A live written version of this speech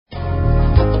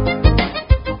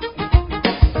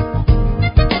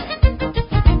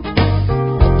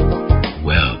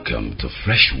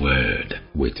Fresh Word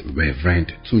with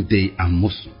Reverend Tunde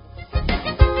Amosu.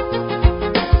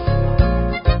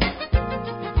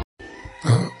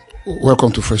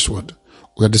 Welcome to Fresh Word.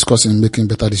 We are discussing making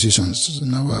better decisions.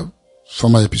 In our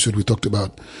former episode, we talked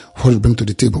about what we bring to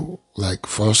the table, like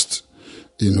first,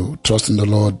 trust in the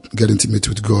Lord, get intimate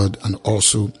with God, and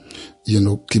also,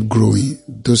 keep growing.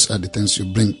 Those are the things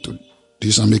you bring to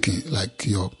decision making, like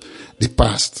the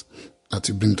past that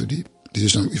you bring to the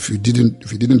decision. If you didn't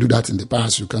do that in the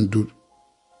past, you can't do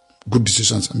good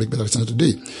decisions and make better decisions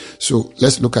today. So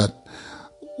let's look at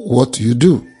what you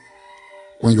do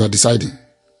when you are deciding.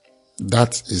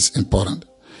 That is important.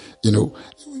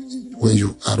 When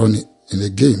you are running in a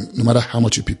game, no matter how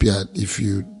much you prepare, if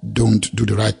you don't do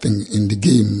the right thing in the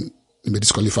game, it may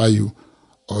disqualify you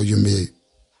or you may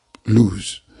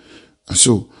lose. And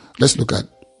so let's look at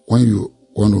when you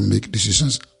want to make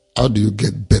decisions, how do you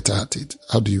get better at it?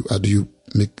 How do you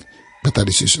make better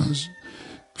decisions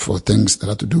for things that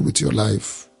have to do with your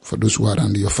life, for those who are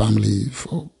around your family,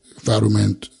 for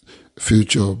environment,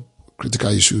 future, critical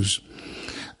issues?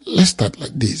 Let's start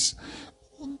like this.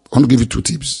 I want to give you 2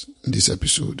 tips in this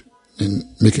episode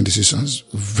in making decisions.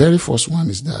 Very first one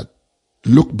is that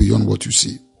look beyond what you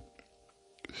see.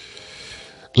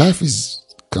 Life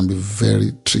can be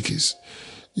very tricky.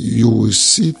 You will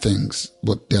see things,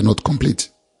 but they are not complete.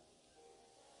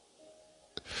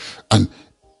 And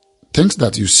things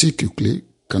that you see quickly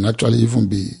can actually even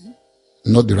be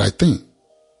not the right thing.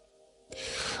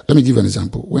 Let me give an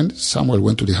example. When Samuel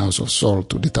went to the house of Saul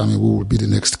to determine who would be the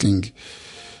next king,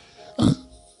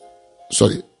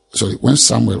 when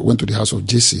Samuel went to the house of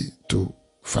Jesse to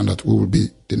find out who would be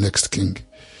the next king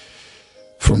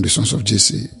from the sons of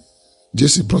Jesse,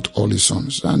 Jesse brought all his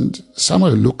sons, and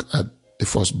Samuel looked at the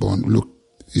firstborn. Look,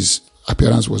 his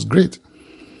appearance was great,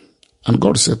 and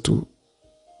God said to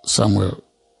Samuel,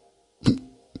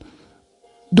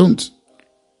 "Don't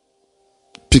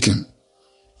pick him.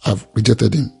 I've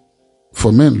rejected him.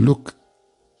 For men look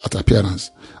at appearance,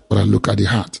 but I look at the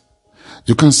heart.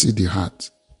 You can't see the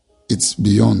heart. It's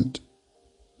beyond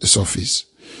the surface."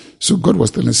 So God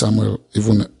was telling Samuel,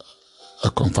 even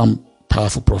a confirmed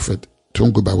powerful prophet,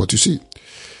 don't go by what you see.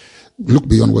 Look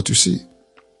beyond what you see.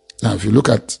 Now, if you look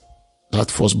at that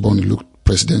firstborn, it looked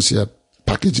presidential,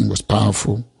 packaging was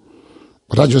powerful,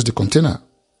 but that's just the container.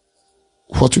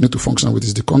 What you need to function with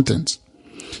is the content.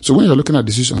 So when you're looking at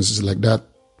decisions, it's like that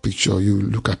picture. You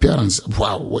look at appearance.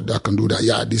 Wow, what that can do that.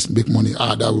 Yeah, this make money.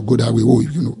 That will go that way. Oh,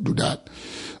 do that.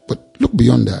 But look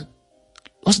beyond that.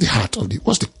 What's the heart of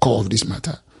what's the core of this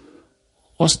matter?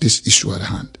 What's this issue at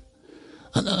hand?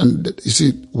 And you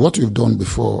see, what we've done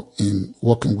before in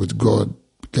working with God,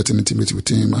 getting intimate with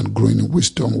Him and growing in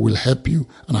wisdom will help you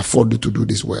and afford you to do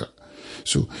this well.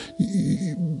 So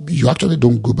you actually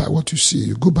don't go by what you see.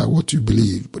 You go by what you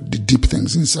believe, but the deep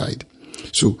things inside.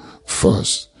 So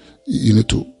first, you need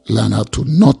to learn how to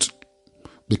not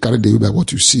be carried away by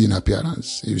what you see in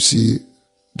appearance. You see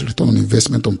the return on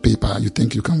investment on paper, you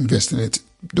think you can invest in it.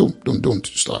 Don't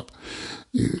stop.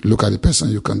 You look at the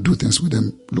person, you can do things with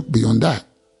them. Look beyond that.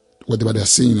 Whatever they're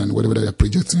seeing and whatever they're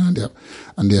projecting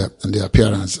and their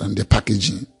appearance and their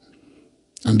packaging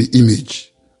and the image.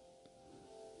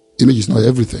 Image is not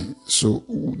everything. So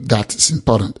that's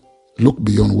important. Look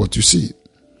beyond what you see.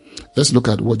 Let's look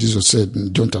at what Jesus said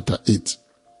in John chapter 8.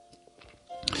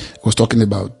 He was talking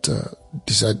about,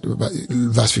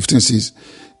 verse 15 says,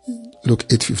 look,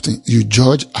 8:15, you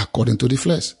judge according to the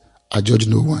flesh. I judge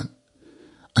no one.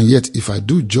 And yet, if I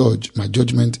do judge, my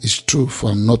judgment is true, for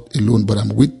I'm not alone, but I'm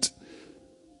with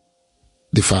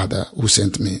the Father who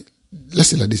sent me. Let's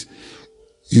say like this.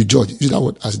 You judge. Use that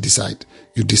word as decide.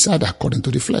 You decide according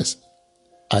to the flesh.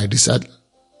 I decide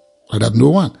that no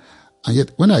one. And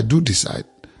yet, when I do decide,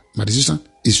 my decision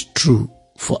is true,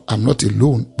 for I'm not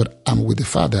alone, but I'm with the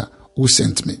Father who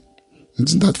sent me.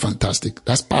 Isn't that fantastic?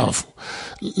 That's powerful.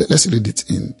 Let's read it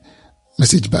in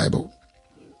Message Bible.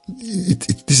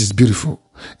 This is beautiful.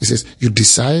 It says, you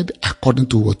decide according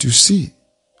to what you see,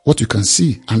 what you can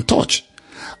see and touch.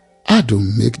 I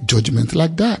don't make judgment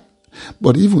like that.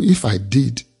 But even if I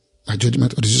did, my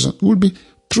judgment or decision would be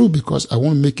true, because I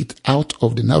won't make it out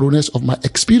of the narrowness of my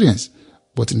experience,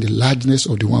 but in the largeness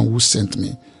of the one who sent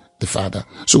me, the Father.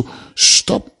 So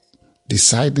stop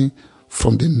deciding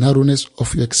from the narrowness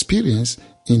of your experience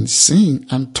in seeing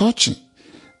and touching.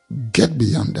 Get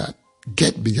beyond that.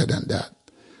 Get bigger than that.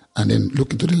 And then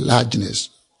look into the largeness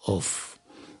of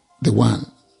the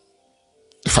one,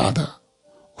 the Father,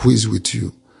 who is with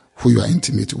you, who you are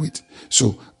intimate with.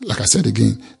 So, like I said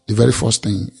again, the very first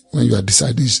thing when you are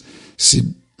deciding is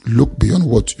look beyond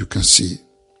what you can see.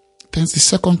 Then the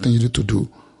second thing you need to do,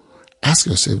 ask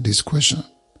yourself this question.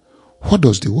 what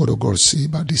does the word of God say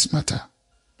about this matter?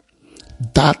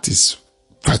 That is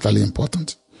vitally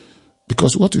important,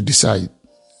 because what you decide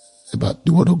about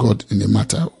the word of God in a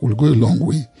matter will go a long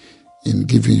way in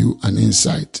giving you an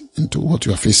insight into what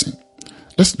you are facing.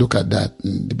 Let's look at that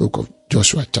in the book of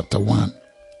Joshua chapter 1,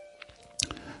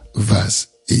 verse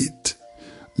 8.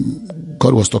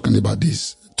 God was talking about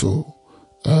this to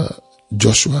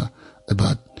Joshua,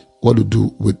 about what to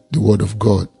do with the word of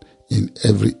God in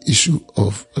every issue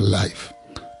of life.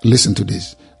 Listen to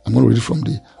this. I'm going to read it from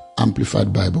the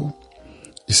Amplified Bible.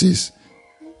 It says,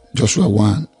 Joshua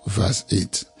 1 verse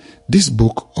 8. This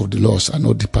book of the law shall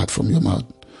not depart from your mouth,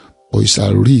 but you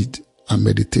shall read and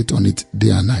meditate on it day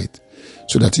and night,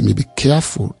 so that you may be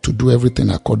careful to do everything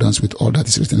in accordance with all that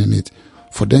is written in it.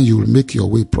 For then you will make your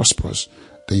way prosperous,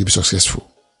 then you'll be successful.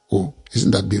 Oh,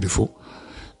 isn't that beautiful?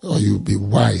 Or you'll be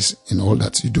wise in all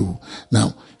that you do.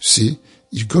 Now, see,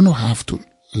 you're going to have to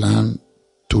learn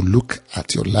to look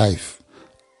at your life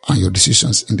and your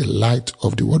decisions in the light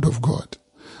of the word of God.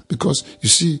 Because, you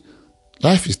see,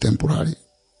 life is temporary,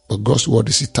 but God's word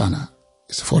is eternal.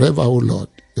 It's forever, O Lord.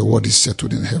 Your word is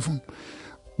settled in heaven.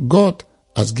 God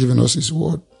has given us his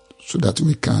word so that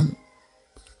we can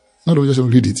not only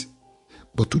just read it,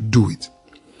 but to do it.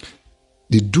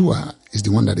 The doer is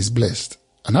the one that is blessed.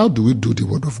 And how do we do the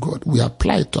word of God? We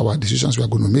apply it to our decisions we are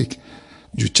going to make.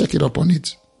 You check it up on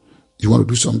it. You want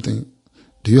to do something.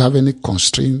 Do you have any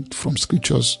constraint from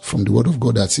scriptures, from the word of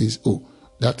God that says, oh,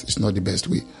 that is not the best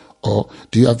way? Or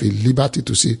do you have a liberty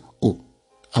to say, oh,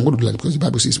 I'm going to do that because the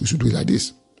Bible says we should do it like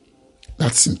this?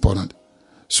 That's important.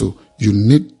 So you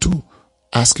need to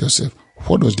ask yourself,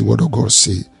 what does the word of God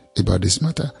say about this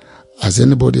matter? Has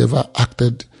anybody ever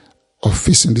acted or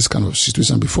facing this kind of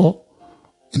situation before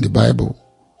in the Bible?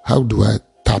 How do I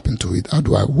tap into it? How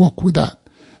do I walk with that?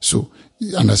 So,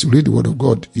 and as you read the word of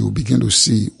God, you will begin to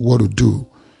see what to do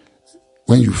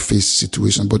when you face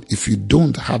situations. But if you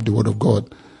don't have the word of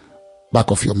God back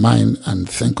of your mind and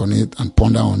think on it and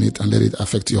ponder on it and let it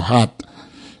affect your heart,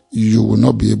 you will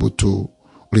not be able to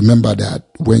remember that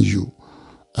when you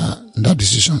that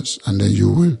decisions, and then you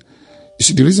will. You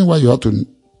see, the reason why you have to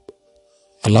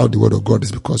allow the word of God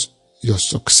is because you're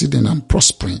succeeding and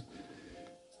prospering.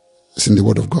 It's in the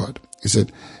word of God. He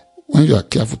said, when you are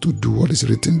careful to do what is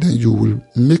written, then you will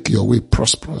make your way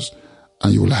prosperous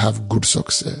and you will have good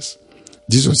success.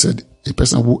 Jesus said, a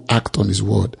person who acts on his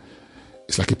word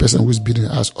is like a person who is building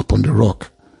a house upon the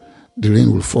rock. The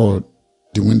rain will fall,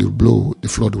 the wind will blow, the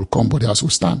flood will come, but the house will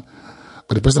stand.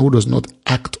 But the person who does not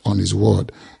act on his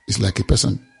word is like a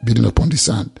person building upon the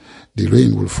sand. The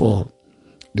rain will fall,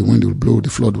 the wind will blow, the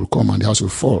flood will come, and the house will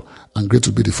fall, and great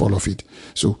will be the fall of it.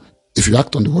 So if you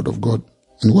act on the word of God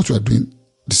in what you are doing,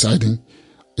 deciding,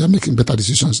 you are making better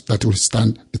decisions that will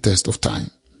stand the test of time.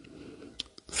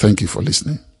 Thank you for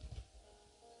listening.